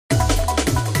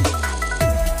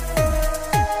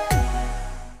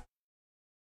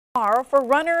Tomorrow for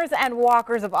runners and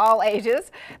walkers of all ages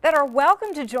that are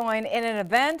welcome to join in an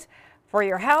event for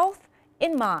your health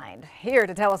in mind. Here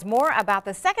to tell us more about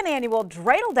the second annual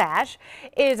Dreidel Dash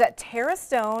is Tara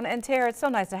Stone. And Tara, it's so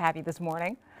nice to have you this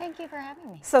morning. Thank you for having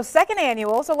me. So second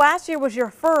annual, so last year was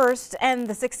your first, and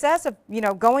the success of,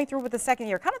 going through with the second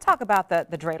year. Kind of talk about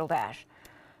the Dreidel Dash.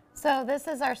 So this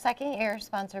is our second year,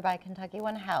 sponsored by Kentucky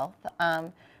One Health.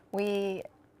 We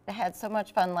had so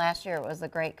much fun last year. It was a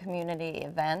great community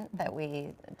event that we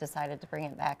decided to bring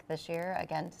it back this year,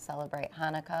 again, to celebrate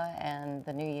Hanukkah and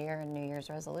the New Year and New Year's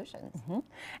resolutions.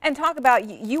 And talk about,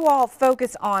 you all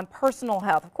focus on personal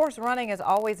health. Of course, running is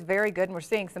always very good, and we're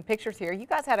seeing some pictures here. You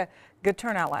guys had a good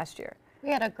turnout last year. We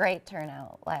had a great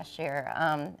turnout last year.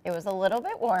 It was a little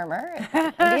bit warmer.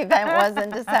 The event was in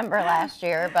December last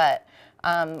year, but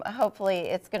hopefully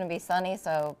it's going to be sunny,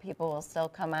 so people will still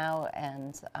come out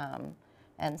and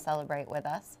celebrate with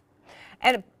us.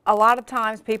 And a lot of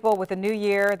times people with the new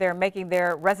year, they're making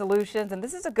their resolutions, and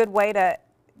this is a good way to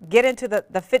get into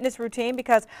the fitness routine,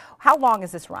 because how long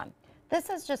is this run? This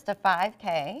is just a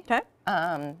 5K. Okay.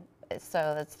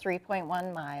 So that's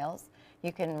 3.1 miles.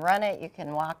 You can run it, you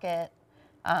can walk it.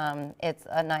 It's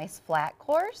a nice flat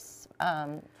course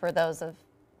for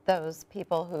those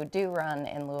people who do run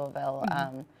in Louisville.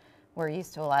 We're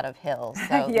used to a lot of hills,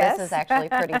 so Yes. This is actually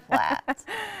pretty flat.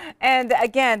 And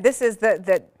again, this is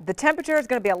the temperature is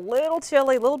going to be a little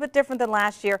chilly, a little bit different than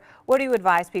last year. What do you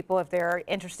advise people if they're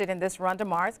interested in this run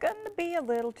tomorrow? It's going to be a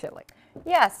little chilly.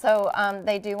 Yeah, so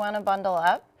they do want to bundle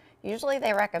up. Usually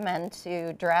they recommend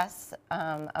to dress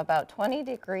about 20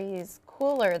 degrees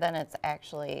cooler than it's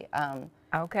actually.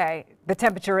 Okay, the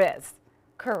temperature is.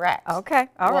 Correct. Okay,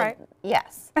 all right.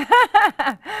 Yes.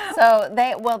 So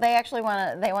they actually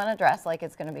want to dress like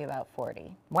it's going to be about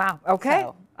 40. Wow. Okay.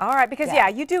 So, all right, because yeah,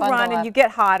 you do run and you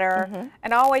get hotter,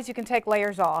 and always you can take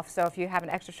layers off. So if you have an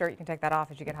extra shirt, you can take that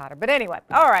off as you get hotter. But anyway,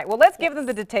 all right. Well, let's give them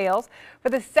the details for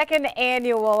the second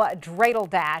annual Dreidel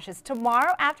Dash. It's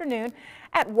tomorrow afternoon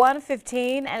at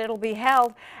 1:15, and it'll be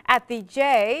held at the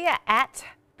J at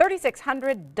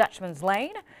 3600 Dutchman's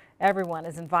Lane. Everyone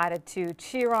is invited to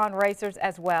cheer on racers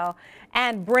as well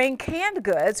and bring canned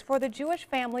goods for the Jewish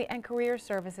Family and Career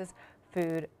Services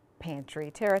Food Pantry.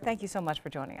 Tara, thank you so much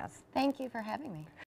for joining us. Thank you for having me.